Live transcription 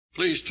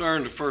Please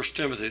turn to 1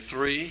 Timothy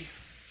 3.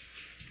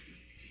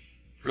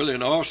 Really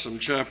an awesome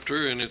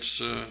chapter in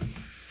its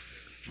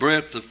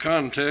breadth of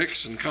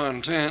context and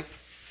content.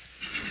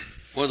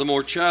 One of the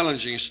more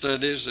challenging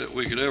studies that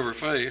we could ever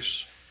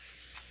face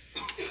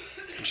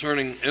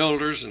concerning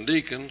elders and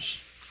deacons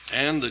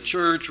and the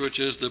church, which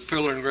is the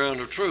pillar and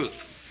ground of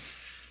truth.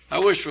 I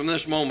wish from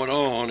this moment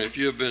on, if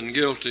you've been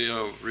guilty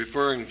of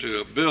referring to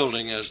a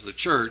building as the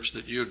church,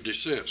 that you'd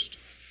desist.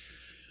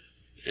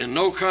 In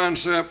no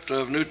concept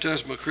of New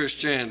Testament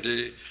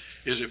Christianity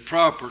is it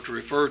proper to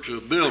refer to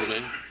a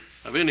building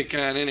of any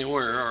kind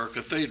anywhere or a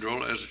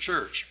cathedral as a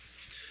church.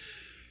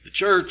 The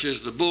church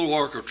is the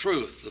bulwark of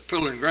truth, the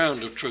pillar and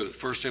ground of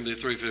truth, 1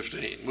 Timothy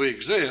 3:15. We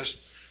exist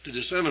to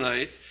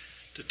disseminate,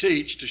 to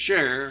teach, to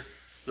share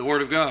the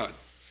Word of God.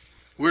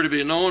 We're to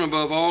be known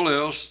above all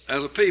else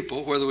as a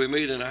people, whether we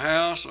meet in a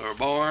house or a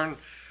barn,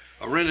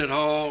 a rented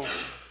hall,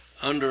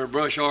 under a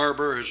brush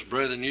arbor, as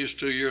brethren used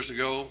 2 years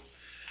ago.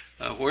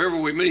 Wherever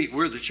we meet,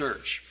 we're the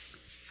church.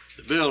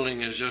 The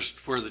building is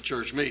just where the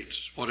church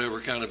meets, whatever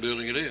kind of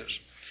building it is.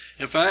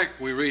 In fact,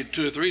 we read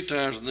 2 or 3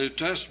 times in the New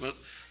Testament,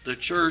 the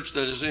church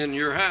that is in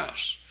your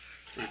house,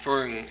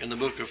 referring in the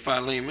book of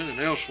Philemon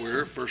and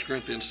elsewhere, 1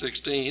 Corinthians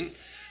 16,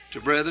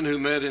 to brethren who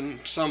met in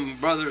some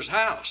brother's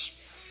house.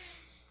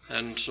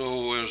 And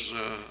so as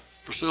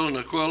Priscilla and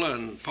Aquila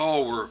and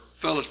Paul were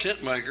fellow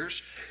tent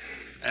makers,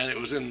 and it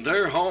was in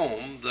their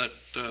home that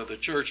the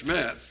church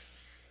met,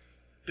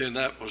 then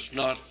that was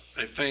not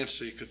a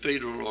fancy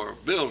cathedral or a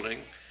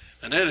building,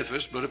 an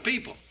edifice, but a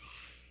people,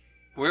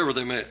 wherever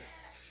they met.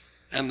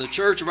 And the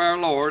church of our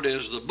Lord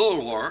is the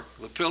bulwark,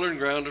 the pillar and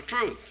ground of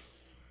truth.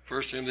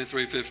 1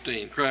 Timothy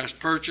 3:15. Christ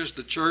purchased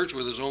the church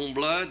with his own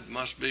blood,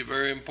 must be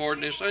very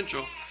important,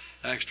 essential,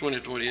 Acts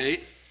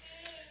 20:28.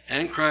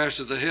 And Christ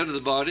is the head of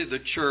the body, the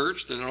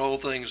church, that in all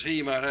things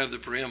he might have the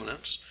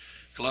preeminence,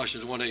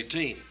 Colossians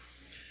 1:18.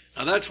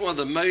 Now that's one of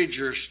the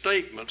major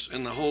statements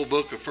in the whole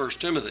book of 1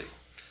 Timothy.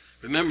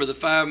 Remember the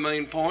 5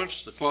 main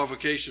points, the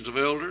qualifications of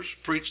elders: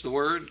 preach the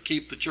word,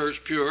 keep the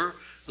church pure,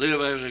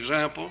 live as an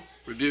example,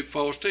 rebuke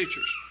false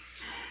teachers.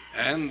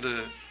 And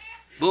the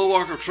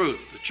bulwark of truth,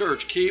 the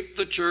church, keep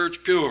the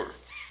church pure,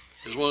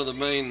 is one of the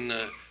main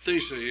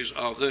theses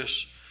of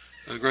this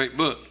great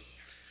book.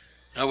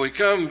 Now we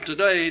come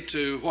today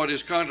to what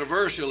is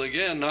controversial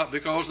again, not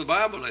because the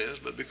Bible is,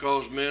 but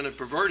because men have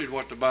perverted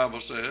what the Bible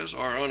says,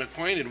 or are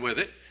unacquainted with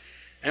it,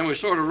 and we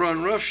sort of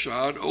run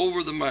roughshod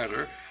over the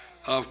matter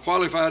of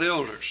qualified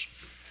elders.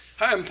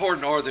 How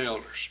important are the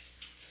elders?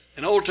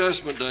 In Old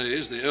Testament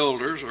days, the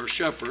elders or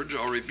shepherds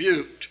are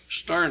rebuked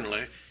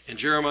sternly in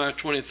Jeremiah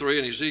 23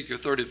 and Ezekiel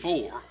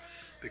 34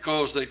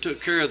 because they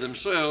took care of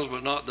themselves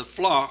but not the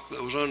flock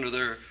that was under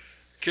their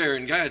care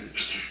and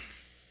guidance.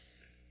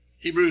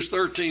 Hebrews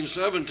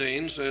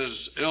 13:17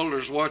 says,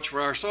 elders watch for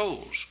our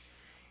souls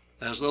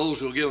as those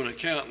who will give an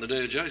account in the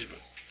day of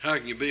judgment. How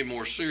can you be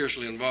more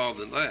seriously involved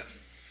than that?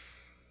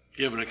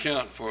 Give an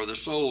account for the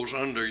souls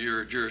under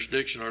your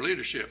jurisdiction or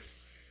leadership.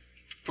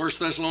 1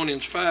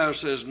 Thessalonians 5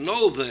 says,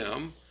 know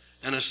them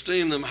and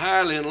esteem them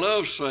highly in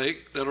love's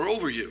sake that are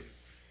over you.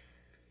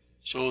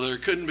 So there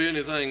couldn't be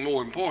anything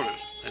more important.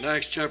 In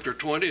Acts chapter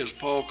 20, as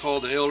Paul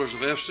called the elders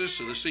of Ephesus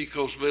to the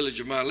seacoast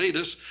village of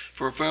Miletus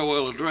for a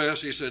farewell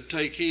address, he said,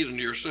 take heed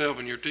unto yourself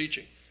and your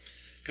teaching.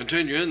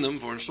 Continue in them,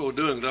 for in so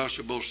doing thou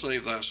shalt both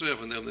save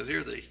thyself and them that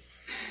hear thee.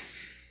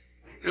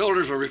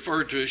 Elders are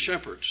referred to as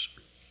shepherds.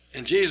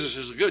 And Jesus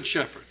is the good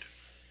shepherd,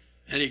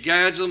 and he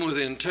guides them with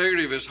the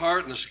integrity of his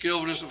heart and the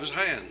skillfulness of his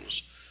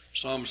hands.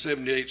 Psalm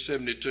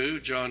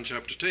 78:72, John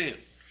chapter 10.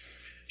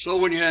 So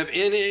when you have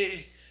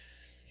any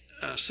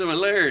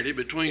similarity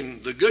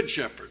between the good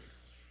shepherd,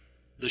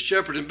 the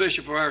shepherd and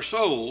bishop of our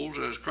souls,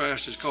 as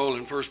Christ is called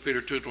in 1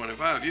 Peter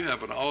 2:25, you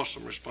have an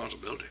awesome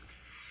responsibility.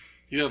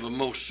 You have a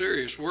most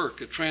serious work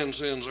that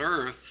transcends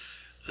earth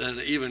and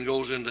even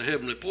goes into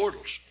heavenly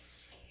portals.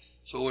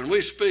 So when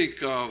we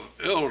speak of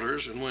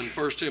elders, and when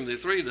 1 Timothy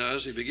 3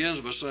 does, he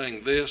begins by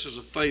saying, this is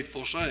a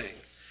faithful saying.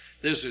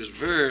 This is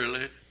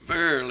verily,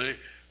 verily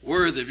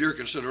worthy of your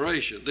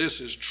consideration.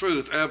 This is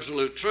truth,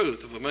 absolute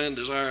truth. If a man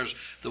desires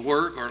the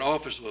work or an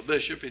office of a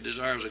bishop, he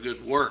desires a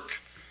good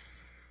work.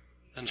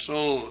 And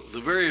so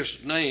the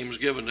various names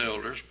given to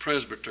elders,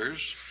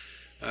 presbyters,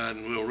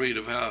 and we'll read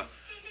of how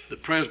the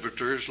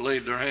presbyters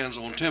laid their hands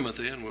on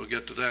Timothy, and we'll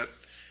get to that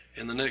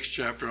in the next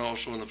chapter and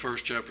also in the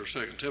first chapter of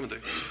 2 Timothy.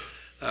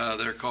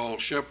 They're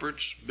called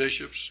shepherds,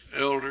 bishops,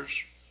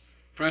 elders,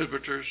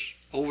 presbyters,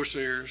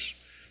 overseers.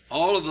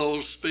 All of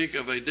those speak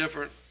of a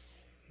different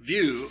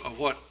view of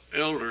what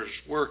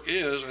elders' work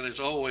is, and it's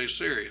always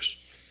serious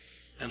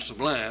and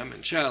sublime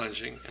and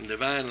challenging and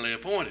divinely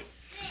appointed.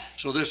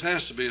 So this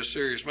has to be a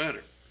serious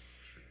matter.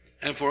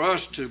 And for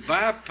us to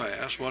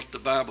bypass what the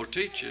Bible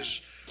teaches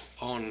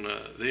on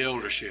the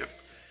eldership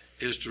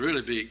is to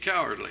really be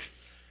cowardly.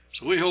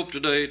 So we hope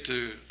today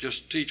to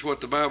just teach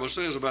what the Bible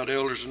says about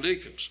elders and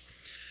deacons.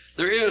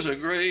 There is a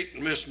great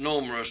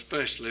misnomer,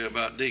 especially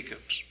about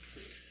deacons.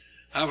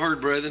 I've heard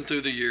brethren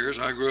through the years,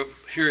 I grew up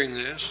hearing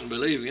this and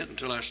believing it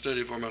until I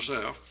studied for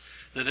myself,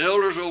 that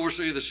elders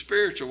oversee the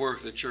spiritual work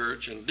of the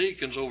church and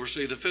deacons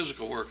oversee the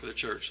physical work of the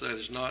church. That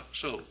is not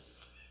so.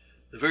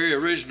 The very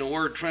original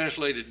word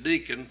translated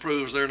deacon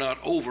proves they're not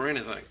over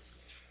anything.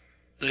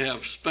 They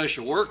have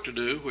special work to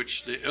do,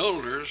 which the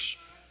elders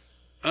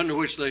under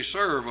which they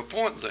serve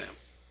appoint them.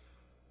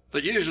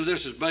 But usually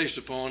this is based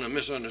upon a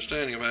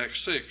misunderstanding of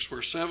Acts 6,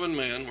 where 7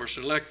 men were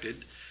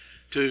selected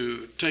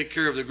to take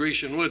care of the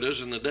Grecian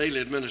widows in the daily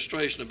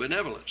administration of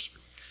benevolence.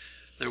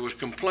 There was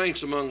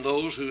complaints among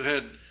those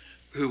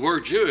who were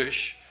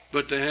Jewish,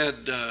 but they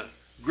had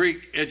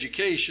Greek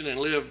education and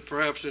lived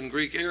perhaps in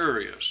Greek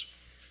areas.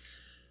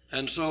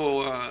 And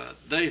so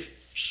they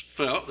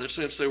felt that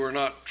since they were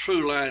not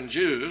true-line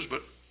Jews,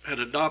 but had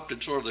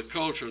adopted sort of the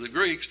culture of the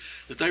Greeks,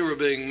 that they were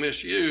being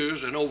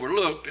misused and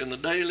overlooked in the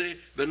daily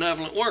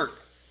benevolent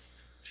work.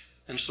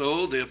 And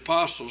so the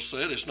apostles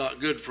said, it's not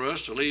good for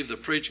us to leave the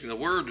preaching of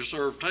the word to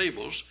serve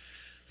tables,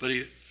 but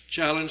he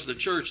challenged the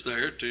church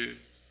there to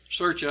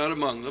search out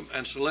among them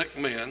and select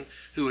men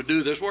who would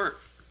do this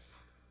work.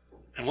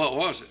 And what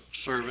was it?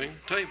 Serving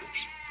tables,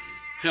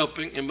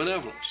 helping in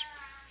benevolence.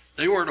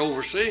 They weren't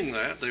overseeing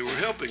that, they were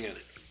helping in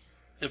it.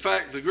 In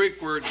fact, the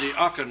Greek word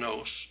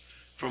diakonos,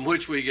 from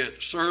which we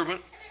get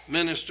servant,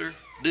 minister,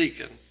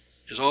 deacon,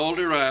 is all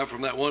derived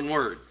from that one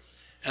word.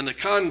 And the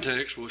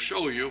context will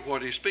show you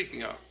what he's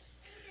speaking of.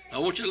 Now, I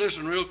want you to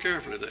listen real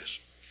carefully to this.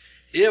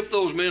 If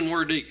those men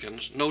were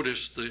deacons,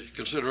 notice the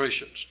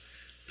considerations.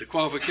 The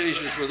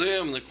qualifications for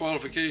them and the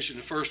qualifications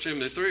in 1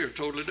 Timothy 3 are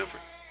totally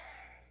different.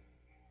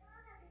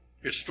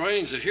 It's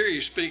strange that here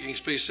he's speaking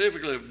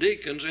specifically of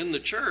deacons in the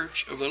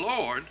church of the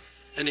Lord,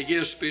 and he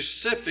gives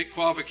specific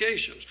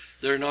qualifications.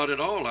 They're not at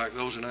all like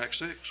those in Acts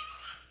 6.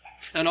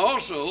 And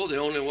also, the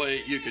only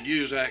way you could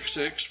use Acts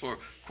 6 for,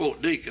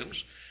 quote,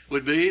 deacons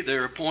would be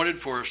they're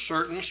appointed for a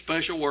certain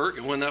special work,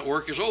 and when that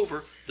work is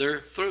over, they're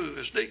through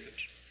as deacons.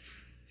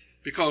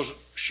 Because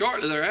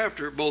shortly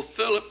thereafter, both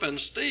Philip and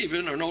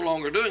Stephen are no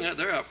longer doing that.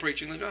 They're out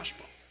preaching the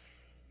gospel.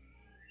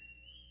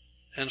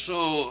 And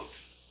so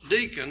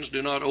deacons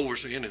do not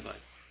oversee anything.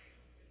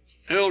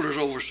 Elders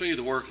oversee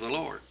the work of the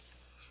Lord.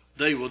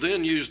 They will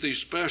then use these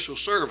special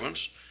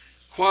servants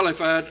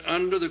qualified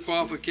under the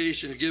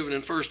qualifications given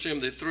in 1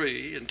 Timothy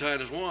 3 and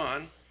Titus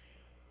 1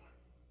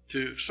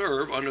 to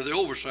serve under the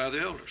oversight of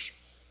the elders.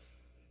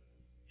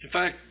 In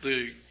fact,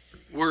 the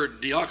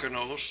word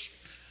diakonos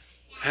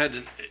had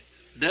a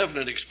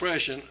definite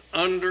expression,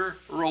 under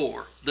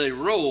rower. They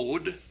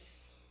rode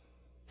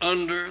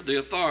under the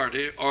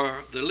authority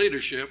or the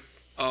leadership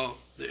of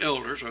the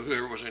elders or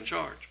whoever was in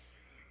charge.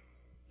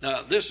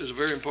 Now, this is a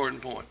very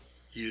important point.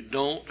 You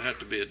don't have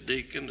to be a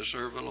deacon to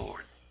serve the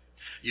Lord.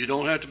 You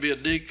don't have to be a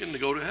deacon to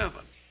go to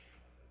heaven.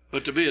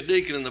 But to be a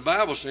deacon in the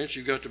Bible sense,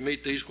 you've got to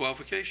meet these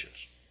qualifications.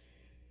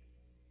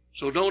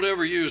 So don't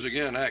ever use,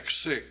 again, Acts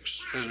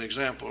 6 as an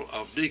example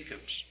of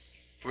deacons.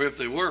 For if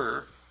they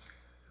were,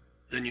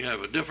 then you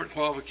have a different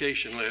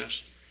qualification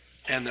list,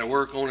 and their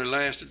work only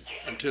lasted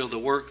until the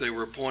work they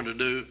were appointed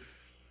to do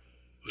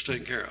was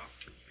taken care of.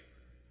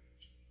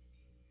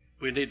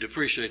 We need to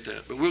appreciate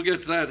that. But we'll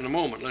get to that in a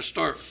moment. Let's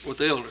start with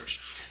the elders.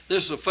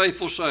 This is a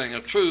faithful saying,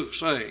 a true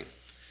saying.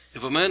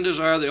 If a man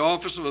desire the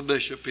office of a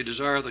bishop, he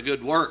desireth a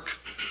good work.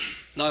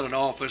 Not an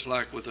office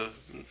like with a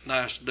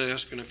nice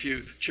desk and a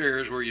few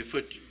chairs where you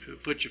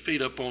put your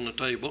feet up on the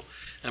table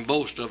and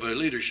boast of a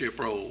leadership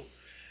role.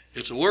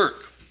 It's a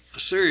work,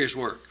 a serious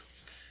work.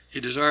 He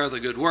desireth a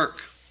good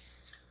work.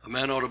 A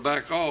man ought to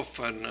back off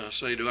and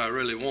say, do I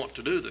really want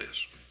to do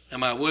this?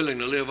 Am I willing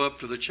to live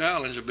up to the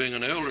challenge of being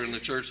an elder in the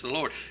church of the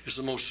Lord? It's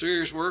the most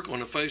serious work on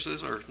the face of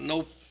this earth.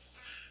 No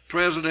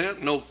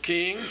president, no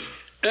king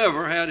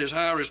ever had as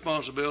high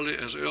responsibility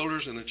as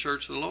elders in the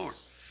church of the Lord.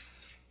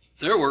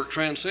 Their work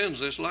transcends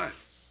this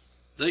life.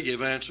 They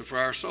give answer for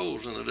our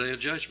souls in the day of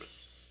judgment.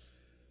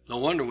 No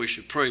wonder we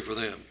should pray for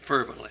them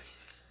fervently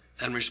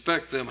and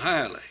respect them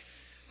highly.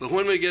 But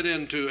when we get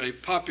into a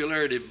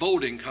popularity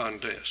voting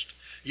contest,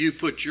 you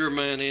put your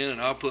man in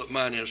and I'll put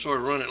mine in, sort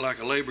of run it like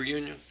a labor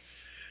union,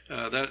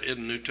 that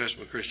isn't New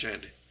Testament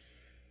Christianity.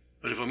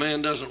 But if a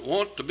man doesn't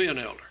want to be an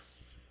elder,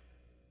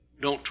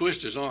 don't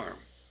twist his arm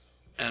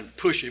and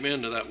push him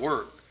into that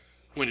work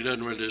when he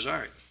doesn't really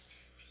desire it.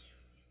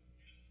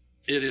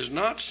 It is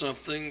not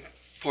something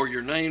for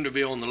your name to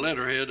be on the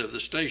letterhead of the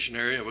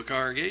stationery of a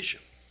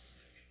congregation.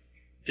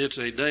 It's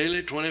a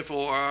daily,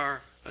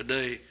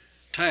 24-hour-a-day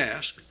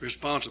task,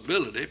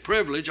 responsibility,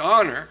 privilege,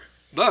 honor,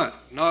 but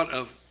not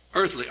of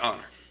earthly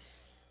honor.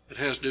 It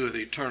has to do with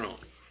eternal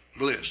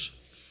bliss.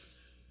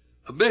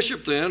 A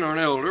bishop, then, or an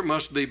elder,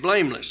 must be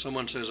blameless.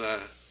 Someone says, I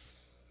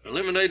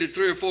eliminated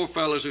 3 or 4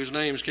 fellows whose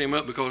names came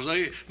up because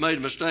they made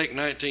a mistake in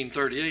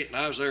 1938, and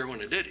I was there when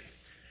they did it.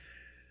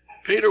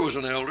 Peter was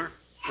an elder,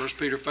 1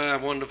 Peter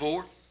 5,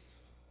 1-4.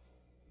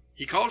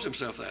 He calls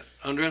himself that,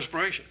 under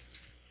inspiration.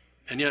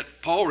 And yet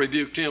Paul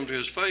rebuked him to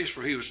his face,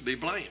 for he was to be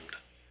blamed.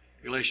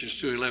 Galatians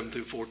 2,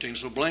 11-14.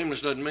 So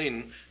blameless doesn't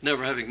mean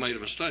never having made a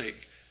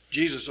mistake.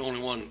 Jesus is the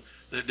only one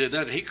that did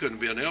that, and he couldn't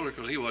be an elder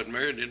because he wasn't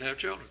married and didn't have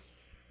children.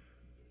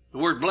 The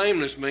word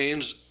blameless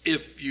means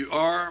if you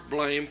are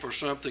blamed for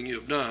something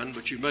you've done,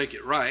 but you make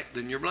it right,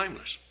 then you're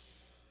blameless.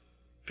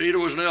 Peter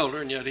was an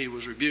elder, and yet he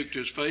was rebuked to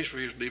his face for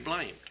he was to be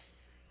blamed.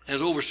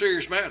 As over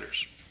serious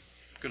matters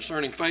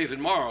concerning faith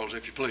and morals,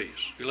 if you please.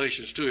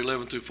 Galatians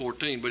 2:11 through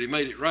 14, but he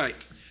made it right.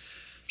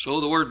 So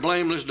the word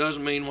blameless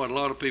doesn't mean what a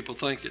lot of people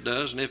think it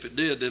does, and if it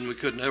did, then we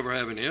couldn't ever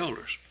have any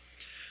elders.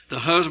 The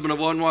husband of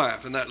one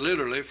wife, and that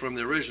literally from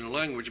the original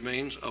language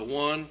means a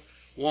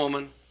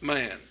one-woman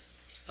man,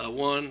 a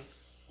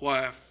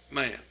one-wife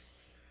man.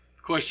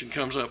 The question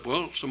comes up,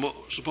 well,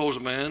 suppose a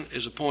man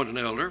is appointed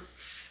an elder,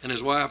 and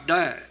his wife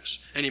dies,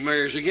 and he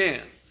marries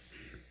again.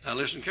 Now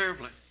listen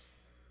carefully.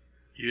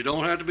 You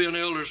don't have to be an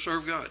elder to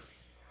serve God.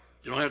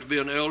 You don't have to be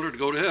an elder to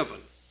go to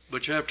heaven,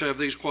 but you have to have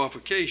these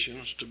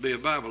qualifications to be a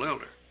Bible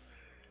elder.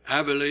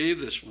 I believe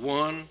this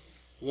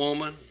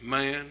one-woman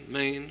man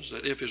means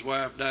that if his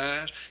wife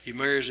dies, he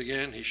marries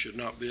again, he should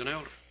not be an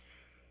elder.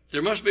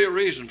 There must be a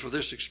reason for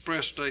this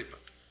express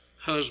statement,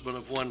 husband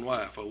of one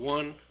wife, a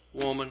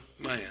one-woman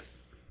man.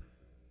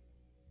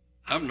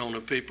 I've known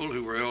of people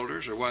who were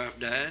elders, their wife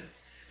died,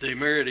 they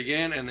married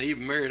again, and they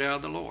even married out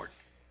of the Lord.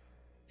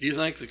 Do you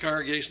think the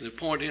congregation that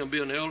appointed him to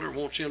be an elder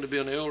wants him to be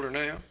an elder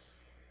now,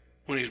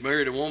 when he's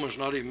married a woman who's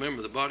not even a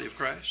member of the body of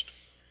Christ?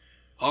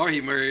 Or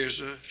he marries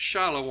a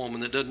shallow woman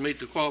that doesn't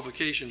meet the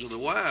qualifications of the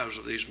wives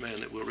of these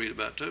men that we'll read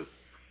about too.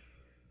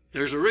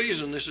 There's a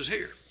reason this is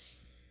here.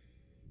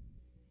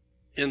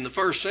 In the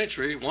first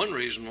century, one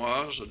reason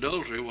was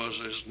adultery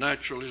was as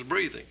natural as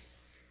breathing.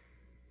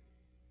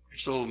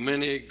 So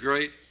many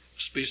great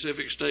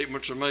specific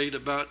statements are made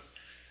about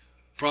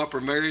proper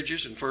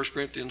marriages in 1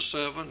 Corinthians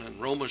 7 and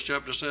Romans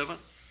chapter 7.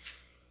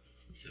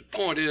 The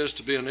point is,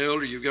 to be an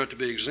elder, you've got to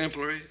be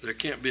exemplary. There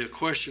can't be a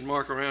question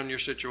mark around your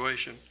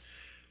situation.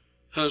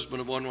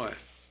 Husband of one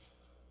wife.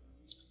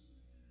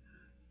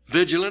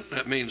 Vigilant,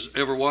 that means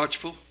ever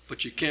watchful,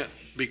 but you can't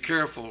be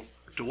careful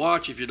to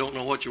watch if you don't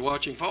know what you're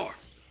watching for.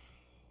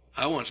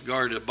 I once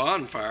guarded a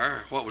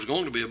bonfire, what was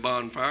going to be a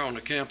bonfire on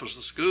the campus of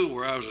the school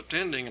where I was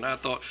attending, and I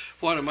thought,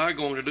 what am I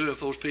going to do if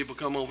those people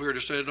come over here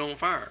to set it on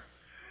fire?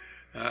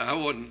 I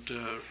wasn't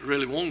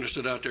really wanting to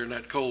sit out there in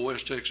that cold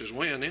West Texas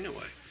wind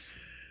anyway.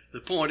 The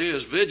point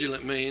is,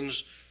 vigilant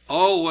means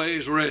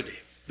always ready.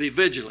 Be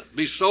vigilant.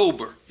 Be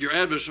sober. Your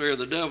adversary,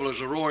 the devil,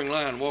 is a roaring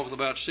lion, walketh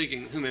about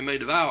seeking whom he may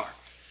devour.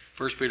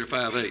 1 Peter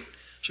 5:8.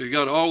 So you've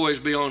got to always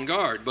be on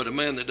guard. But a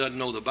man that doesn't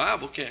know the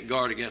Bible can't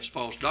guard against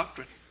false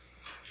doctrine.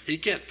 He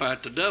can't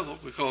fight the devil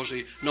because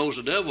he knows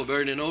the devil better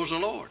than he knows the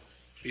Lord.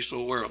 He's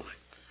so worldly.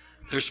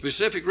 There's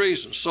specific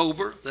reasons.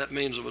 Sober, that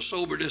means of a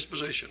sober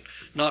disposition.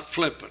 Not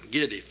flippant,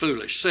 giddy,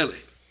 foolish, silly.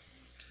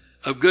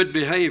 Of good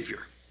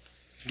behavior.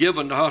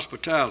 Given to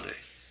hospitality.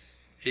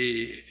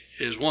 He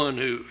is one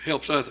who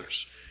helps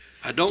others.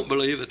 I don't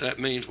believe that that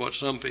means what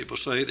some people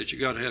say, that you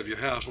got to have your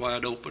house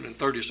wide open and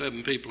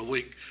 37 people a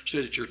week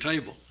sit at your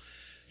table.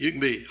 You can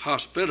be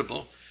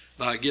hospitable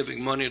by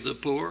giving money to the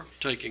poor,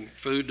 taking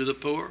food to the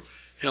poor,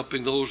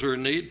 helping those who are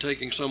in need,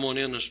 taking someone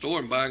in the store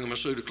and buying them a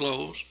suit of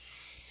clothes.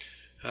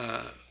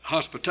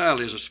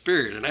 Hospitality is a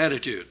spirit, an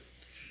attitude.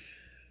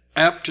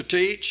 Apt to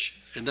teach,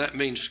 and that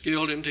means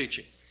skilled in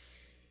teaching.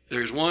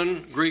 There's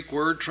one Greek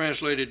word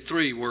translated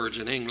 3 words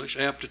in English,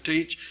 apt to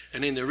teach,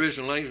 and in the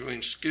original language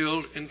means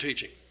skilled in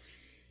teaching.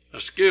 A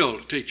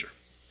skilled teacher.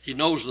 He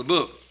knows the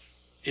book.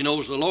 He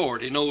knows the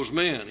Lord. He knows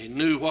men. He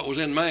knew what was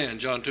in man,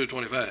 John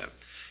 2:25.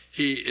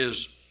 He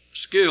is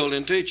skilled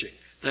in teaching.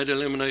 That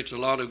eliminates a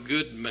lot of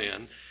good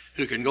men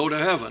who can go to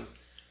heaven,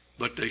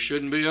 but they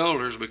shouldn't be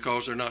elders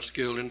because they're not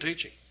skilled in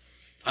teaching.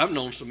 I've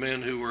known some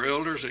men who were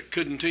elders that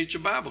couldn't teach a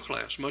Bible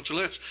class, much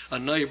less a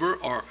neighbor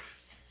or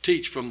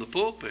teach from the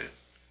pulpit.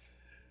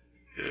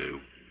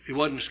 He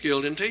wasn't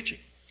skilled in teaching.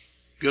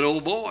 Good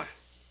old boy,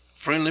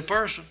 friendly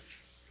person,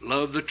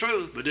 loved the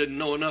truth, but didn't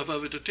know enough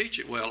of it to teach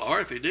it well.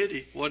 Or if he did,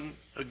 he wasn't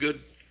a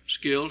good,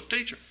 skilled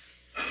teacher.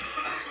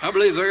 I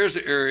believe there's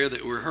the area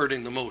that we're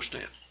hurting the most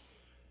at.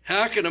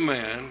 How can a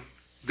man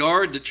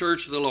guard the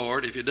church of the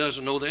Lord if he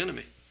doesn't know the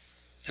enemy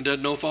and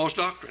doesn't know false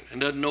doctrine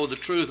and doesn't know the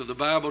truth of the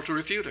Bible to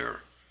refute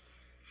error?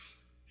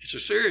 It's a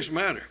serious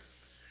matter.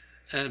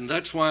 And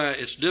that's why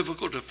it's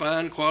difficult to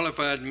find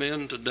qualified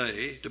men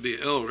today to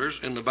be elders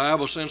in the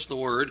Bible sense of the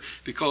word,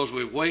 because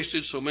we've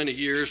wasted so many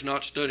years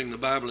not studying the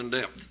Bible in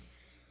depth.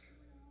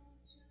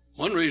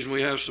 One reason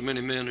we have so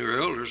many men who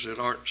are elders that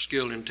aren't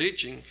skilled in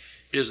teaching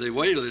is they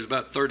waited till they was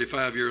about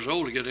 35 years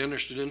old to get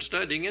interested in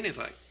studying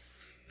anything.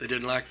 They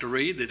didn't like to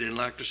read. They didn't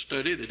like to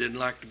study. They didn't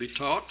like to be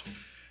taught.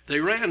 They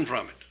ran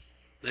from it.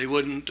 They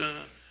wouldn't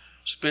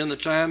spend the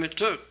time it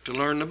took to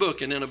learn the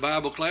book. And in a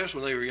Bible class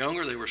when they were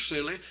younger, they were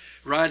silly,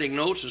 writing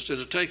notes instead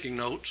of taking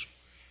notes.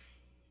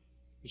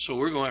 And so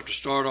we're going to have to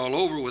start all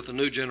over with the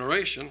new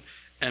generation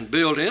and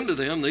build into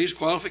them these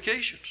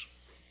qualifications.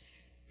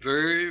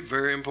 Very,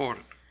 very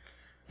important.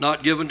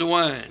 Not given to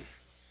wine.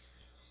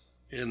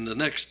 In the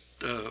next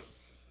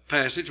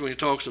passage, when he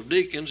talks of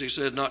deacons, he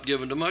said not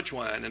given to much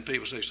wine. And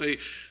people say, see,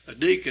 a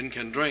deacon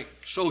can drink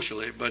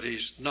socially, but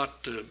he's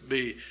not to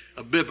be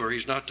a bibber.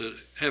 He's not to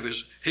have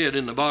his head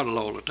in the bottle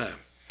all the time.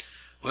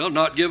 Well,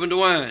 not given to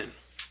wine.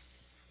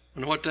 I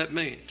wonder what that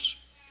means.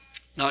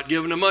 Not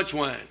given to much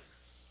wine.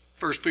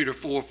 1 Peter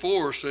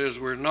 4:4 says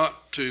we're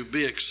not to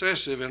be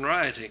excessive in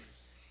rioting.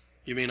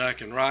 You mean I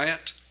can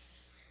riot,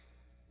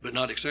 but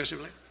not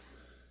excessively?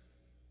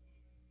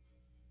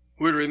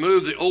 We're to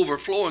remove the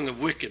overflowing of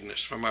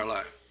wickedness from our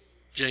life.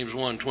 James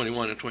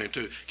 1:21 and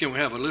 22. Can we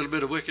have a little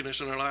bit of wickedness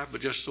in our life,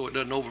 but just so it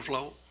doesn't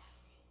overflow?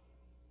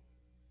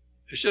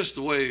 It's just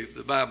the way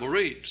the Bible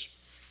reads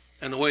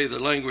and the way the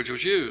language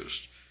was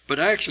used. But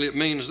actually it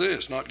means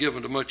this, not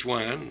given to much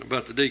wine,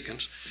 about the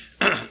deacons.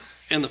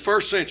 In the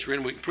first century,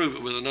 and we can prove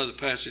it with another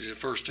passage in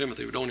 1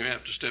 Timothy, we don't even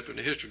have to step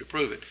into history to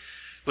prove it,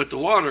 but the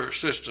water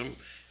system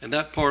in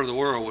that part of the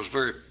world was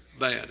very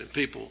bad, and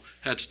people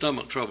had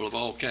stomach trouble of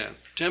all kinds.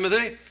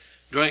 Timothy,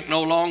 drink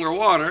no longer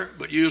water,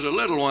 but use a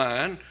little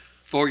wine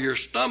for your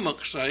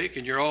stomach's sake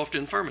and your oft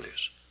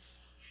infirmities.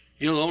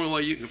 You know the only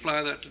way you can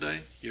apply that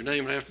today? Your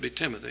name would have to be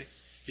Timothy.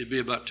 You'd be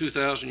about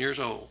 2,000 years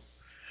old.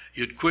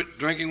 You'd quit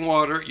drinking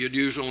water, you'd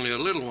use only a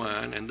little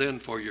wine, and then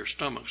for your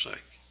stomach's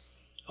sake.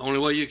 Only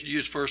way you could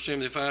use 1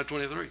 Timothy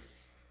 5:23.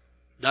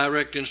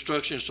 Direct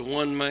instructions to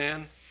one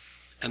man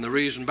and the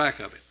reason back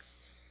of it.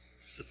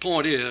 The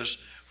point is,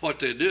 what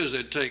they'd do is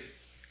they'd take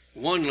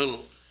one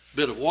little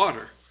bit of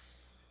water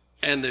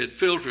and they'd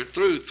filter it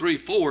through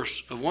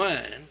 3/4 of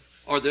wine,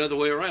 or the other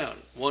way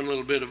around. One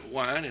little bit of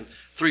wine and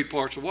 3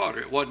 parts of water.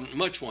 It wasn't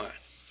much wine.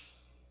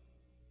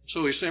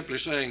 So he's simply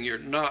saying you're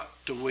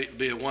not to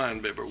be a wine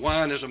bibber.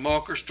 Wine is a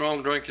mocker,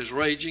 strong drink is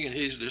raging, and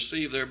he's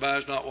deceived thereby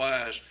is not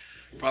wise.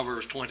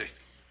 Proverbs 20.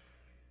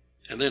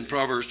 And then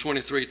Proverbs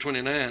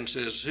 23:29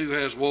 says, who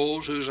has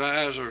woes, whose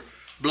eyes are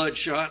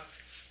bloodshot?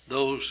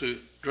 Those who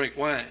drink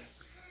wine.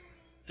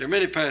 There are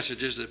many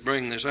passages that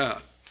bring this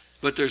out.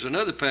 But there's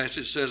another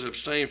passage that says,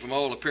 abstain from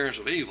all appearance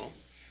of evil.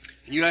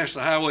 And you ask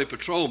the highway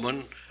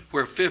patrolman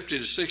where 50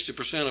 to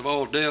 60% of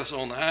all deaths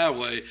on the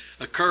highway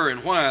occur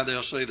and why,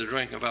 they'll say the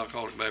drinking of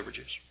alcoholic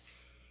beverages.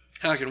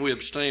 How can we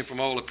abstain from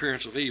all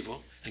appearance of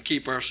evil and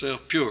keep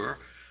ourselves pure?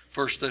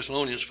 1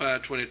 Thessalonians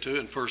 5:22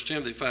 and 1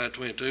 Timothy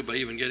 5:22 by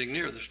even getting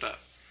near the stuff.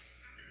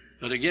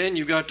 But again,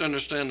 you've got to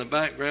understand the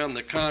background,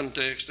 the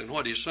context, and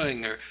what he's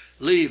saying there.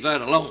 Leave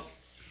that alone.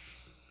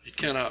 It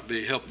cannot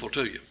be helpful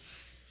to you.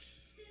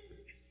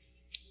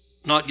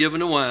 Not given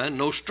to wine,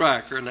 no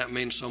striker, and that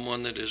means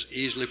someone that is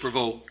easily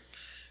provoked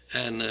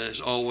and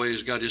has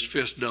always got his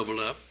fist doubled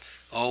up,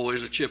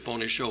 always a chip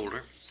on his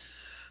shoulder.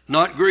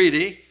 Not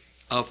greedy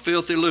of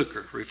filthy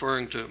lucre,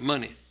 referring to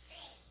money.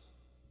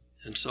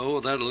 And so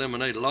that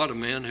eliminates a lot of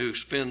men who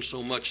spend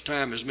so much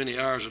time, as many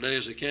hours a day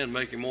as they can,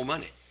 making more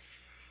money.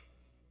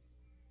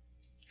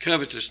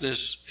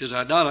 Covetousness is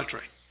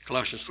idolatry,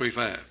 Colossians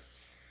 3:5.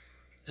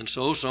 And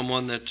so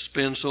someone that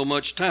spends so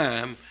much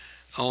time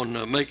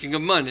on making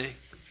of money,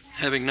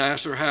 having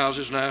nicer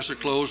houses, nicer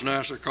clothes,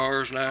 nicer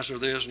cars, nicer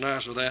this,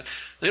 nicer that,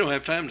 they don't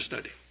have time to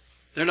study.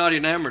 They're not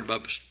enamored by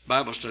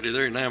Bible study.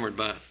 They're enamored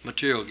by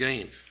material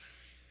gain.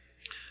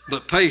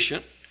 But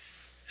patient,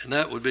 and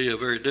that would be a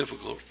very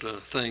difficult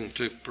thing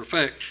to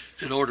perfect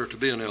in order to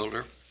be an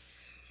elder,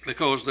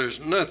 because there's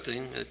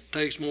nothing that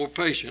takes more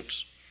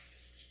patience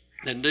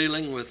than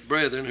dealing with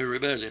brethren who are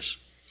rebellious.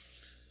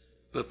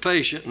 But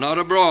patient, not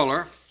a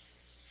brawler.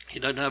 He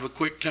doesn't have a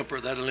quick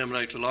temper. That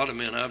eliminates a lot of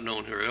men I've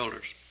known who are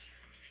elders.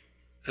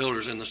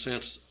 Elders in the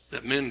sense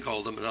that men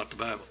call them, but not the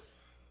Bible.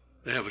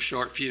 They have a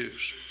short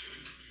fuse.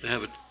 They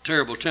have a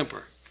terrible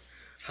temper.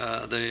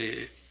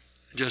 That's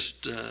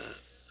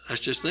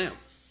just them.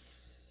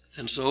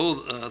 And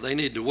so they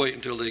need to wait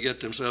until they get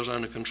themselves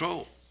under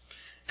control.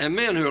 And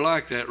men who are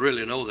like that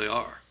really know they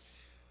are.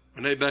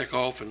 When they back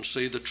off and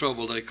see the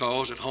trouble they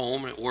cause at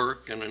home, at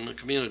work, and in the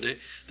community,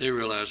 they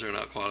realize they're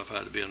not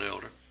qualified to be an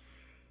elder.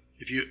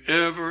 If you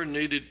ever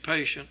needed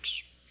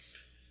patience,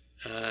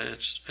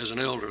 it's as an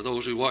elder,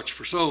 those who watch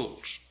for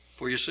souls.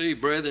 For you see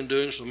brethren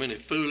doing so many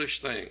foolish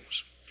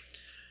things.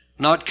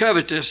 Not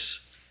covetous.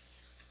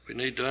 We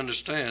need to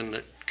understand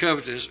that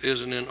covetous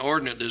is an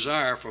inordinate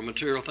desire for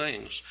material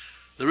things.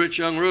 The rich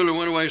young ruler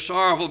went away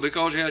sorrowful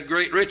because he had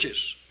great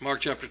riches.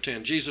 Mark chapter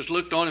 10. Jesus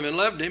looked on him and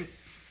loved him.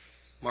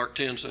 Mark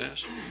 10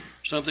 says.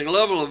 Something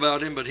lovable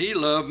about him, but he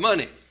loved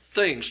money,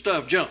 things,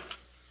 stuff, junk,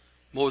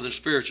 more than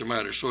spiritual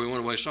matters, so he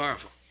went away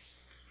sorrowful.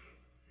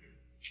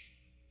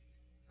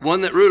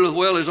 One that ruleth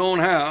well his own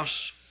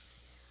house,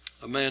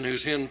 a man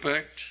who's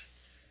henpecked,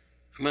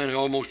 a man who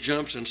almost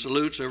jumps and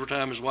salutes every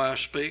time his wife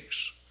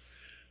speaks,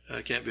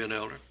 can't be an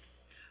elder.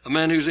 A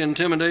man who's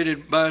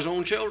intimidated by his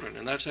own children,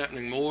 and that's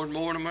happening more and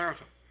more in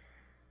America.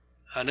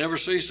 I never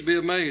cease to be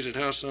amazed at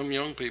how some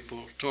young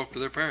people talk to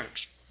their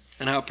parents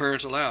and how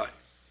parents allow it.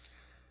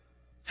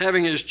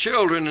 Having his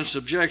children in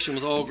subjection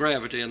with all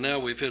gravity, and now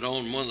we've hit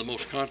on one of the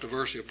most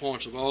controversial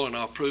points of all, and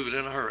I'll prove it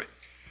in a hurry.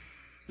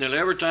 Now,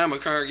 every time a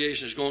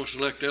congregation is going to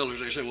select elders,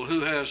 they say, well,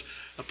 who has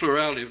a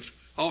plurality of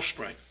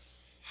offspring?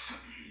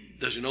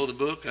 Does he know the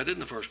book? That isn't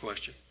the first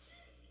question.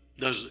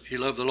 Does he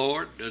love the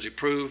Lord? Does he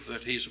prove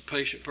that he's a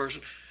patient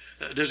person?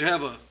 Does he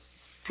have a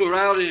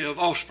plurality of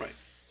offspring?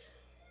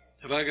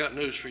 Have I got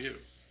news for you?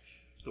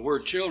 The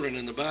word children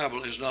in the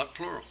Bible is not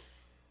plural.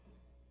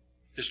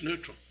 It's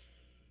neutral.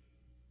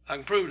 I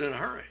can prove it in a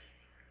hurry.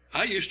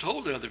 I used to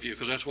hold the other view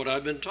because that's what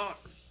I'd been taught.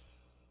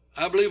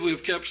 I believe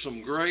we've kept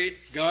some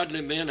great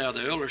godly men out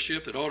of the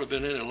eldership that ought to have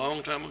been in it a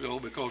long time ago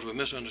because we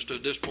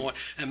misunderstood this point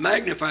and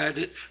magnified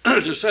it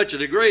to such a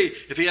degree.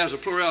 If he has a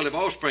plurality of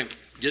offspring,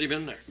 get him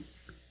in there.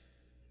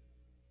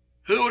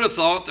 Who would have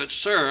thought that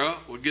Sarah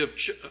would give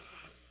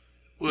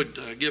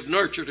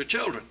nurture to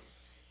children,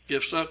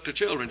 give suck to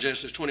children?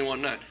 Genesis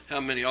 21:9. How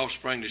many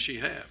offspring does she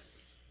have?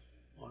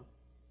 One.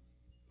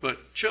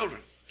 But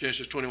children,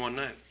 Genesis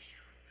 21:9.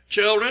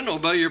 Children,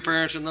 obey your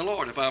parents in the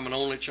Lord. If I'm an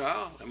only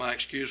child, am I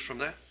excused from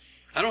that?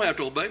 I don't have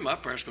to obey my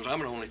parents because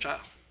I'm an only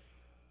child.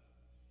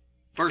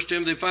 1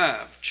 Timothy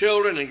 5.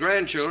 Children and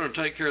grandchildren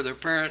take care of their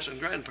parents and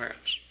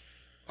grandparents,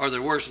 or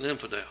they're worse than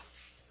infidel.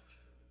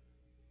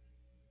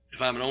 If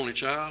I'm an only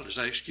child, does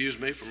that excuse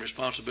me from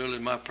responsibility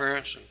of my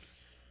parents and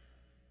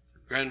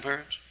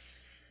grandparents?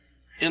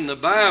 In the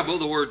Bible,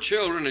 the word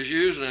children is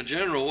used in a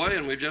general way,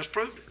 and we've just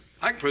proved it.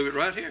 I can prove it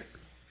right here.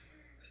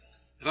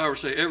 If I were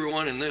to say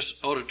everyone in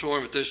this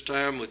auditorium at this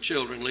time with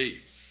children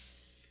leave,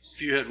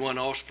 if you had one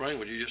offspring,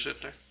 would you just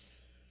sit there?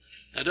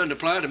 That doesn't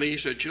apply to me, he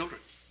said children.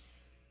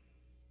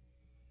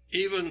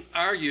 Even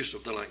our use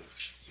of the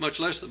language, much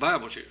less the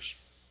Bible's use,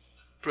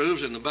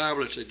 proves in the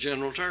Bible it's a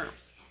general term.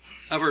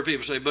 I've heard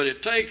people say, but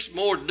it takes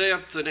more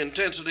depth and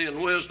intensity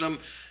and wisdom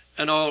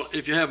and all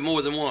if you have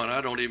more than one. I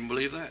don't even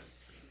believe that.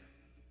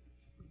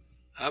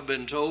 I've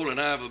been told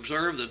and I've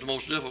observed that the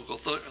most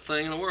difficult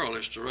thing in the world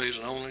is to raise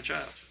an only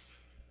child.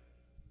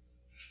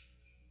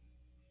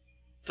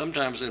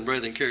 Sometimes then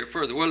brethren carry it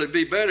further. Well, it'd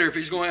be better if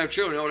he's going to have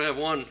children, he ought to have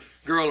one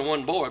girl and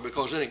one boy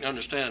because then he can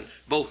understand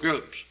both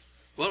groups.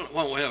 Well,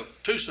 why don't we have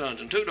 2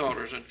 sons and 2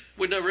 daughters? And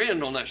we'd never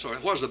end on that story.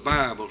 What does the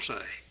Bible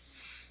say?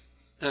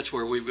 That's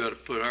where we've got to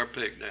put our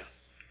peg down.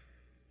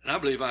 And I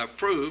believe I've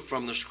proved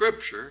from the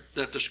Scripture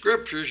that the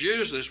Scriptures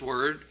use this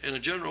word in a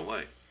general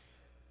way.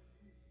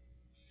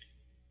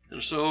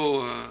 And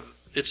so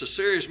it's a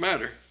serious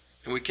matter,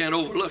 and we can't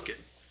overlook it.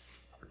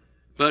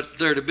 But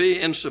they're to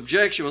be in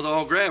subjection with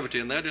all gravity,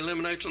 and that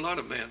eliminates a lot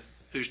of men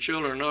whose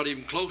children are not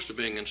even close to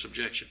being in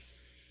subjection.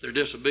 They're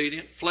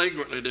disobedient,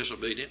 flagrantly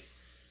disobedient.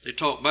 They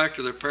talk back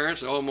to their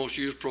parents. They almost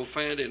use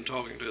profanity in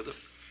talking to them.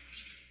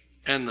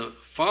 And the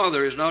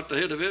father is not the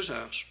head of his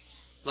house,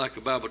 like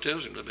the Bible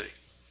tells him to be.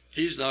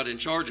 He's not in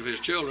charge of his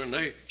children.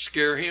 They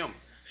scare him.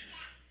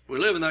 We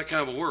live in that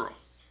kind of a world.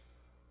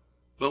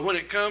 But when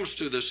it comes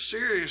to the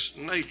serious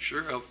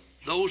nature of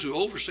those who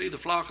oversee the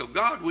flock of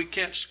God, we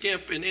can't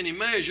skimp in any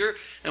measure,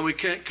 and we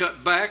can't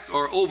cut back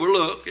or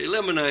overlook,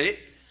 eliminate,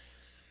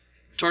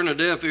 turn a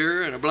deaf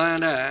ear and a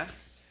blind eye.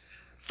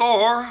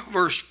 For,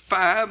 verse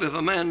 5, if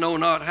a man know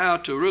not how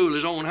to rule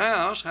his own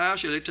house, how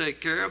shall he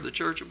take care of the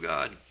church of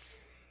God?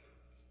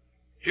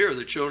 Here are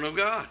the children of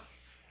God.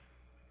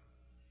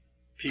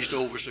 He's to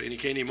oversee, and he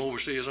can't even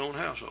oversee his own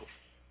household.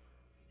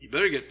 You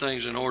better get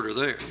things in order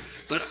there.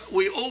 But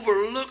we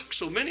overlook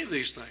so many of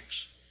these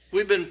things.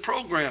 We've been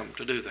programmed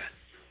to do that.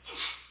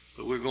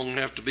 But we're going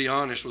to have to be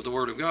honest with the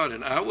Word of God.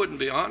 And I wouldn't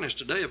be honest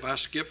today if I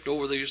skipped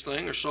over these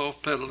things or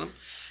soft-pedaled them.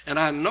 And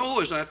I know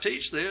as I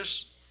teach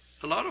this,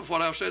 a lot of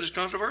what I've said is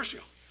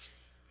controversial.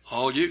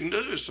 All you can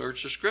do is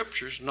search the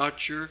Scriptures,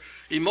 not your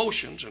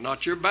emotions and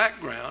not your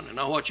background and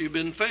not what you've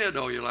been fed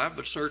all your life,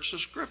 but search the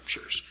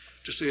Scriptures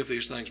to see if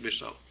these things be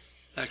so.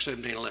 Acts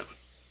 17:11.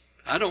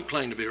 I don't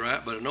claim to be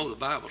right, but I know the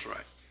Bible's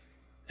right.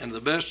 And to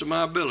the best of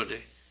my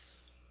ability,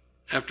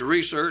 after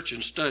research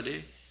and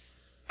study,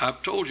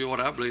 I've told you what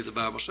I believe the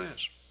Bible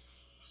says.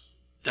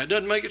 That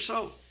doesn't make it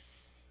so.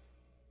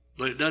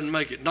 But it doesn't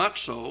make it not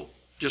so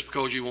just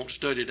because you won't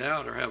study it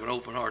out or have an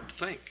open heart to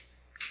think.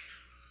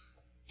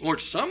 Or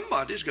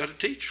somebody's got to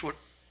teach what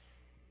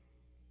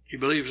he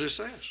believes it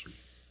says.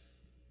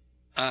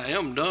 I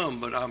am dumb,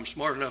 but I'm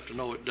smart enough to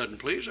know it doesn't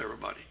please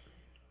everybody.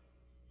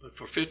 But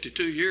for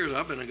 52 years,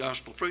 I've been a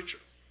gospel preacher.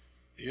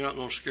 You're not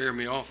going to scare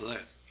me off of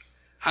that.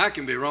 I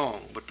can be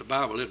wrong, but the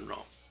Bible isn't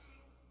wrong.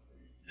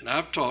 And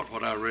I've taught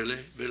what I really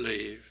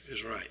believe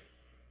is right.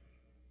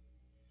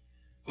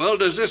 Well,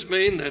 does this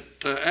mean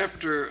that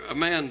after a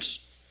man's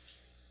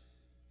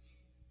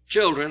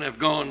children have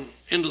gone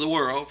into the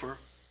world for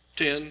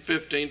 10,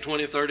 15,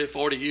 20, 30,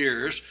 40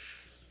 years,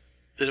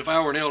 that if I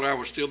were an elder, I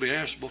would still be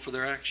answerable for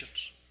their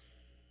actions?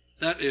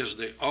 That is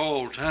the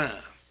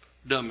all-time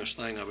dumbest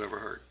thing I've ever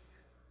heard.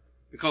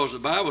 Because the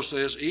Bible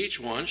says each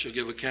one shall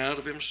give account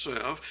of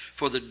himself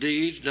for the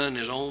deeds done in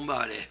his own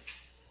body.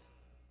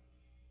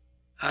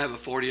 I have a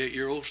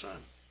 48-year-old son.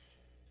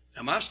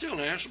 Am I still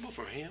answerable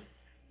for him?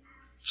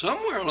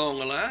 Somewhere along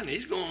the line,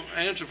 he's going to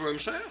answer for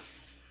himself.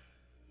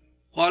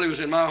 While he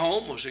was in my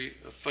home, was he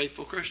a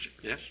faithful Christian?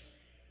 Yes.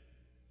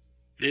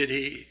 Did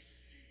he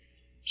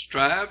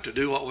strive to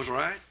do what was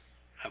right?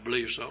 I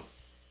believe so.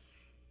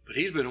 But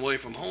he's been away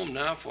from home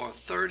now for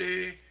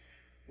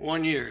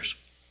 31 years.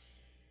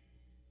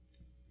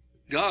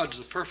 God's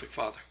the perfect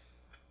father.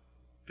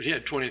 But he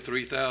had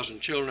 23,000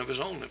 children of his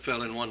own that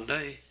fell in one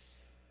day.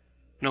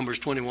 Numbers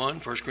 21,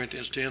 1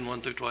 Corinthians 10,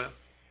 1 through 12.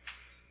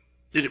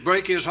 Did it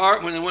break his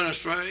heart when they went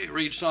astray?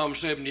 Read Psalm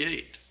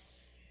 78.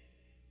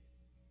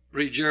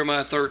 Read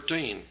Jeremiah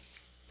 13.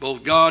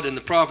 Both God and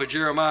the prophet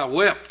Jeremiah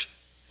wept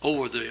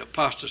over the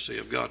apostasy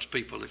of God's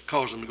people that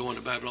caused them to go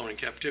into Babylonian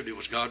captivity.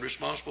 Was God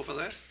responsible for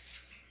that?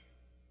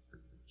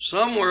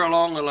 Somewhere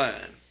along the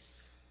line,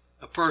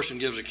 a person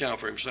gives account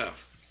for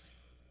himself.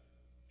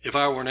 If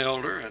I were an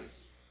elder and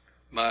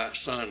my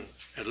son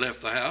had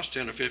left the house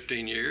 10 or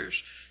 15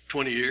 years,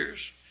 20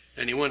 years,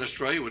 and he went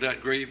astray, would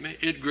that grieve me?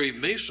 It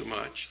grieved me so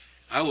much,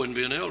 I wouldn't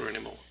be an elder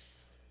anymore.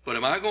 But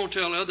am I going to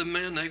tell other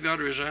men they've got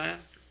to resign?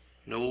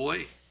 No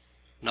way.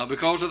 Not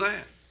because of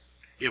that.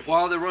 If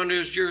while they were under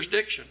his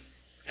jurisdiction,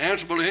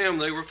 answerable to him,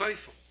 they were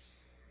faithful.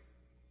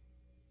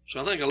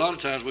 So I think a lot of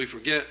times we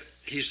forget,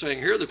 he's saying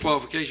here are the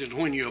qualifications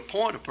when you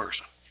appoint a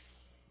person.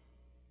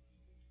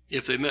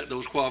 If they met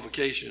those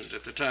qualifications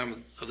at the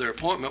time of their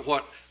appointment,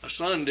 what a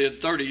son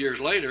did 30 years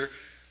later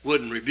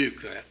wouldn't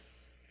rebuke that.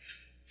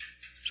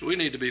 So we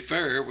need to be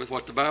fair with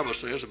what the Bible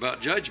says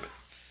about judgment.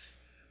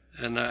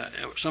 And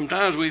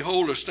sometimes we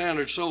hold a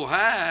standard so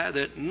high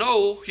that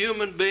no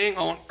human being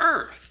on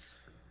earth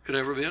could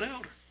ever be an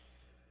elder.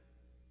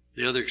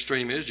 The other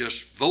extreme is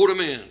just vote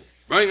them in,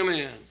 bring them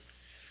in.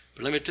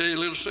 But let me tell you a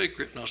little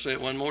secret, and I'll say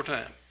it one more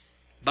time.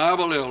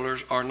 Bible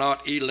elders are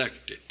not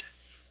elected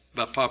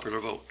by popular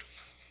vote.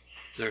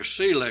 They're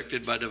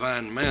selected by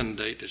divine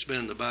mandate that's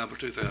been in the Bible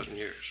 2,000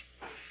 years.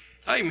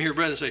 I even hear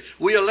brethren say,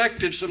 we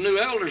elected some new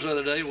elders the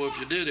other day. Well, if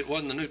you did, it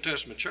wasn't the New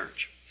Testament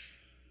church.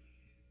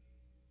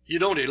 You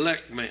don't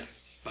elect men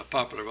by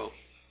popular vote.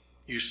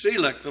 You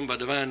select them by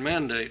divine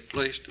mandate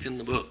placed in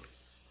the book.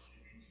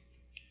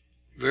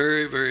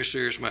 Very, very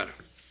serious matter.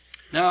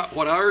 Now,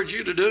 what I urge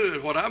you to do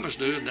is what I must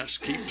do, and that's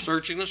keep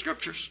searching the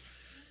Scriptures.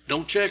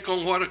 Don't check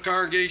on what a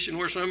congregation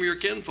where some of your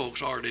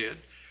kinfolks are did,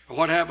 or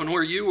what happened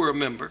where you were a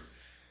member.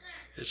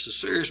 It's a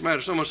serious matter.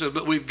 Someone says,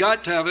 but we've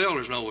got to have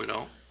elders. No, we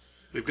don't.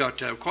 We've got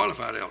to have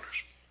qualified elders.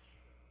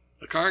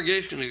 A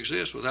congregation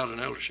exists without an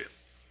eldership.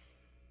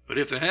 But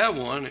if they have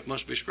one, it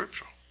must be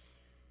scriptural.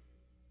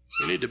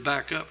 We need to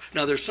back up.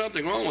 Now, there's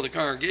something wrong with a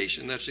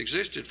congregation that's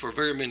existed for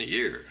very many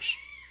years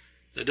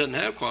that doesn't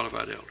have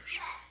qualified elders.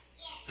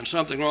 And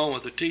something wrong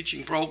with the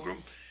teaching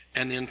program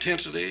and the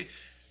intensity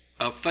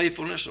of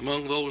faithfulness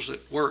among those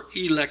that were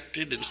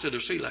elected instead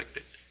of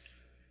selected.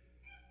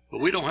 But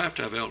we don't have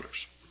to have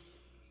elders.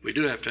 We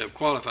do have to have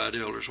qualified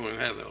elders when we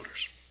have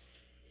elders.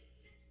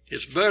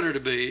 It's better to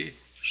be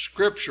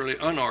scripturally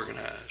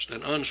unorganized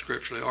than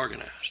unscripturally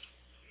organized.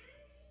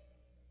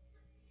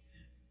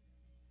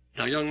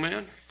 Now, young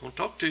man, I'm going to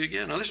talk to you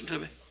again. Now, listen to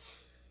me.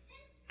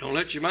 Don't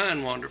let your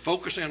mind wander.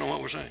 Focus in on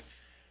what we're saying.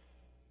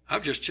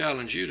 I've just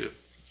challenged you to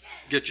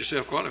get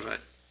yourself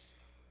qualified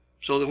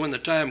so that when the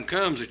time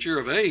comes that you're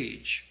of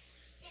age,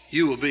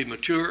 you will be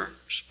mature,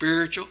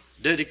 spiritual,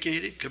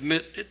 dedicated,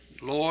 committed,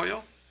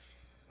 loyal.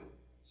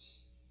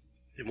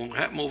 It won't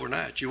happen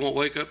overnight. You won't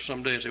wake up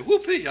someday and say,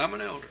 whoopee, I'm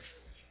an elder.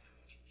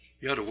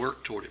 You got to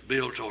work toward it,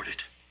 build toward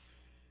it.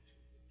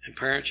 And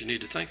parents, you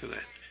need to think of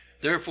that.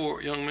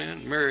 Therefore, young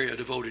men, marry a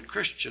devoted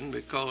Christian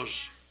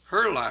because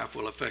her life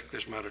will affect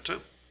this matter too.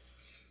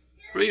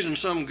 The reason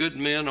some good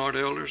men aren't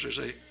elders is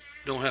they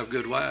don't have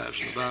good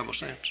wives in the Bible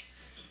sense.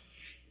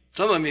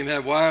 Some of them even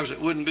have wives that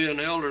wouldn't be an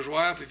elder's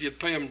wife if you'd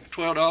pay them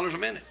 $12 a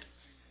minute.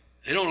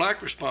 They don't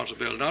like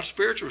responsibility, not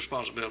spiritual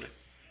responsibility.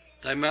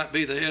 They might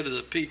be the head of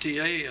the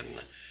PTA and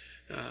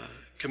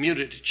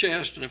community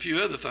chest and a few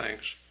other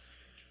things,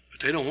 but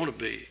they don't want to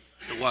be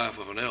the wife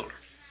of an elder.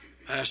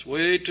 That's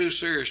way too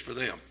serious for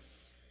them.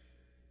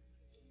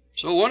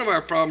 So one of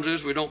our problems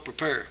is we don't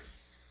prepare.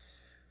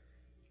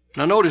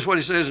 Now notice what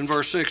he says in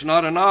verse 6,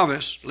 not a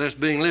novice, lest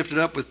being lifted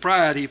up with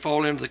pride he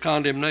fall into the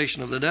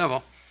condemnation of the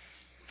devil.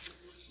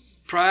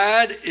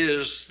 Pride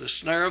is the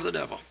snare of the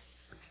devil.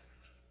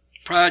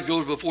 Pride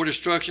goes before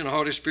destruction, a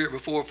haughty spirit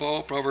before a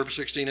fall, Proverbs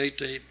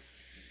 16:18.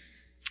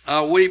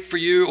 I'll weep for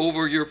you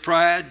over your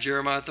pride,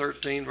 Jeremiah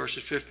 13,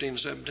 verses 15 and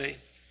 17.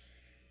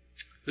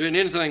 There isn't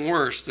anything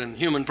worse than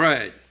human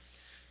pride.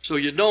 So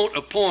you don't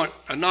appoint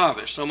a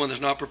novice, someone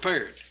that's not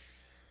prepared.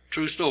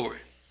 True story.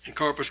 In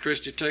Corpus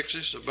Christi,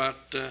 Texas,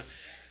 about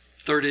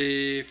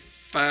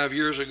 35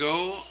 years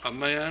ago, a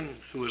man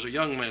who was a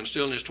young man,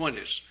 still in his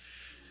 20s,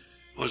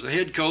 was the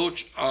head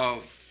coach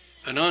of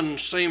an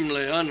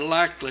unseemly,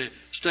 unlikely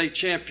state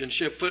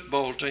championship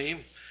football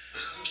team,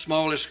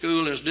 smallest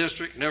school in his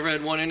district, never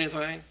had won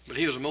anything, but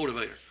he was a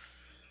motivator.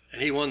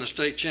 And he won the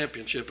state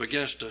championship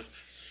against a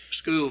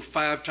school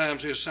 5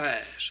 times his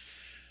size,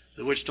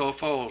 the Wichita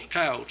Falls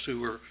Coyotes, who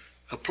were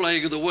a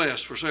plague of the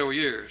West for several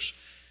years.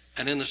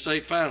 And in the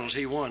state finals,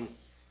 he won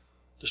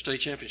the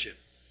state championship.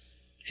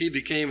 He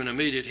became an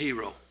immediate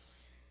hero.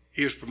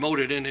 He was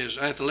promoted in his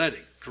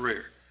athletic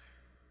career.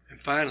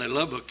 And finally,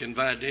 Lubbock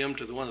invited him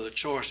to one of the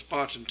choice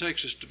spots in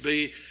Texas to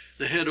be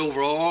the head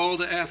over all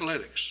the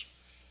athletics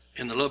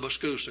in the Lubbock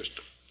school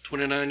system,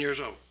 29 years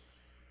old.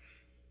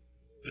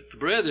 But the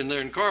brethren there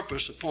in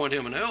Corpus appointed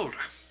him an elder,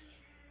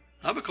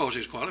 not because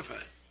he's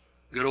qualified.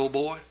 Good old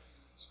boy,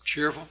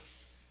 cheerful,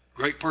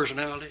 great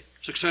personality,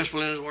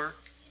 successful in his work.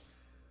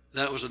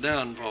 That was the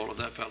downfall of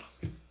that fellow.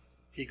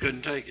 He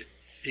couldn't take it.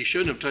 He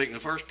shouldn't have taken the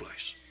first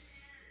place.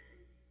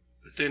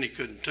 but then he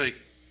couldn't take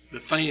the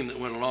fame that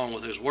went along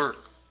with his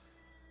work.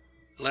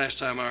 The last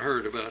time I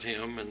heard about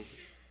him, and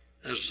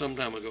that was some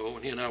time ago,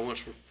 and he and I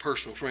once were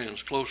personal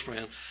friends, close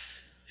friends,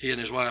 he and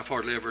his wife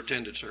hardly ever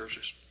attended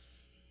services.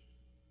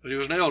 But he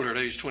was an elder at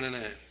age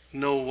 29.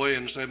 No way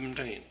in 17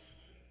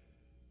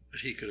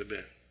 that he could have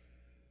been.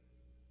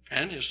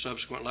 And his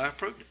subsequent life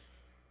proved it.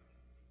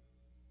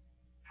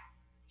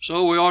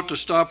 So we ought to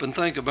stop and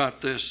think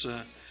about this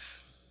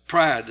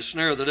pride, the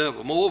snare of the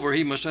devil. Moreover,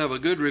 he must have a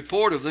good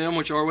report of them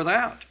which are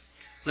without,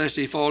 lest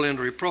he fall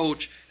into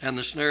reproach and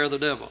the snare of the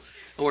devil.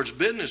 In other words,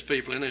 business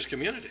people in his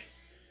community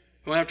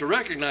will have to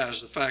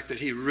recognize the fact that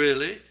he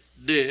really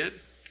did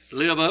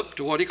live up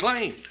to what he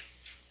claimed.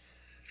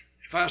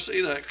 If I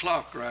see that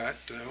clock right,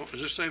 what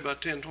does it say,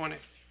 about 10:20?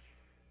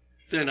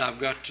 Then I've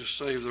got to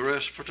save the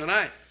rest for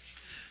tonight.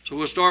 So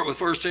we'll start with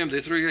 1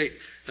 Timothy 3:8.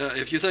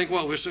 If you think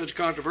what we said is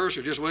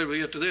controversial, just wait till we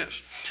get to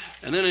this.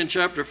 And then in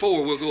chapter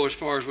 4, we'll go as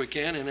far as we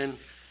can and then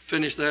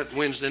finish that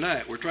Wednesday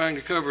night. We're trying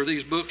to cover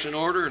these books in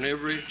order, in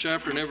every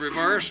chapter and every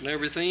verse and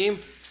every theme.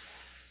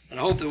 And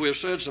I hope that we've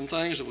said some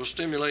things that will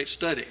stimulate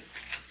study.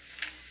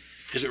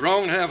 Is it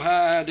wrong to have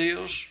high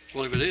ideals?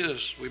 Well, if it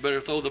is, we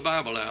better throw the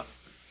Bible out.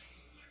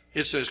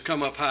 It says,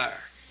 come up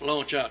higher,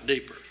 launch out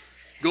deeper,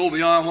 go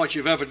beyond what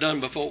you've ever done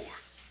before.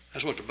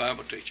 That's what the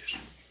Bible teaches.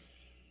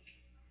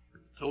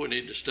 So we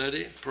need to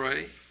study,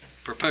 pray,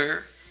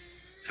 prepare.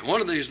 And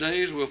one of these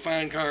days we'll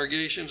find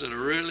congregations that are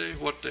really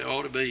what they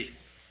ought to be.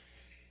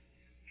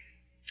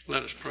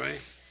 Let us pray.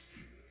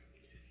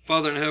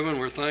 Father in heaven,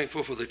 we're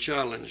thankful for the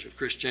challenge of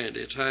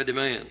Christianity, its high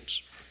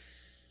demands.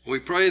 We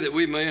pray that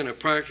we may, in a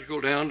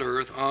practical,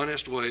 down-to-earth,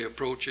 honest way,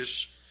 approach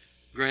its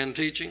grand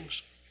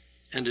teachings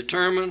and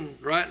determine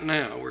right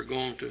now we're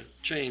going to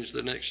change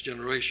the next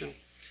generation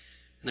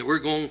and that we're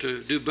going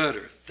to do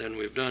better than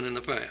we've done in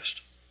the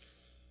past.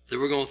 That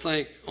we're going to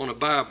think on a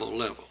Bible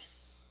level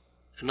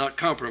and not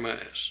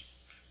compromise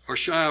or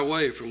shy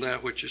away from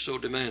that which is so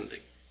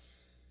demanding.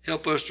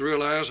 Help us to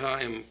realize how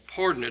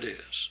important it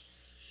is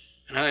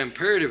and how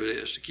imperative it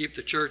is to keep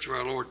the church of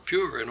our Lord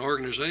pure in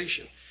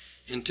organization,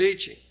 in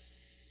teaching,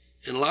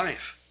 in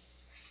life,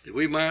 that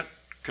we might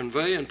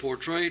convey and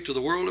portray to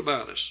the world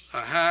about us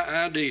a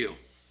high ideal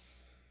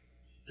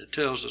that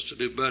tells us to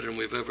do better than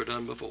we've ever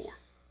done before.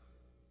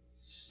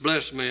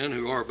 Bless men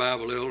who are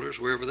Bible elders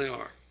wherever they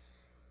are,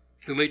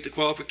 who meet the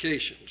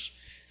qualifications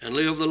and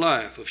live the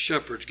life of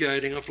shepherds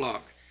guiding a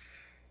flock.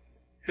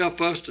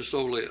 Help us to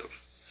so live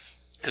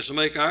as to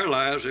make our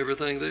lives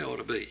everything they ought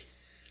to be,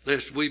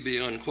 lest we be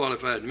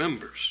unqualified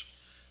members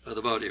of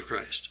the body of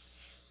Christ.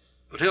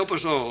 But help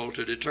us all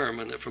to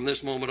determine that from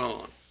this moment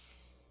on,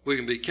 we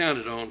can be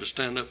counted on to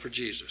stand up for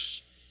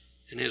Jesus.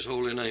 In his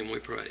holy name we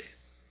pray.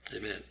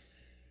 Amen.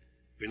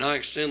 We now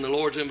extend the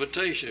Lord's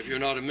invitation. If you're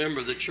not a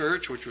member of the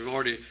church, which we've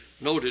already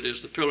noted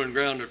is the pillar and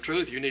ground of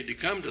truth, you need to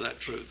come to that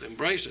truth,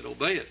 embrace it,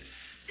 obey it,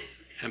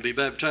 and be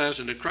baptized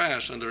into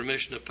Christ under the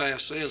remission of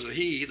past sins, that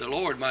he, the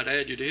Lord, might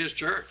add you to his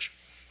church.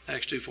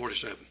 Acts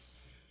 2:47.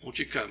 Won't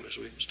you come as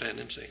we stand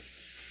and sing?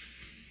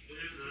 With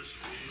the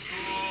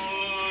sweet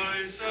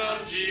voice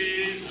of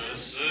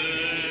Jesus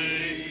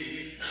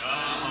say,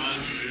 come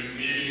unto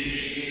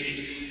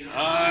me,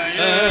 I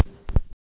am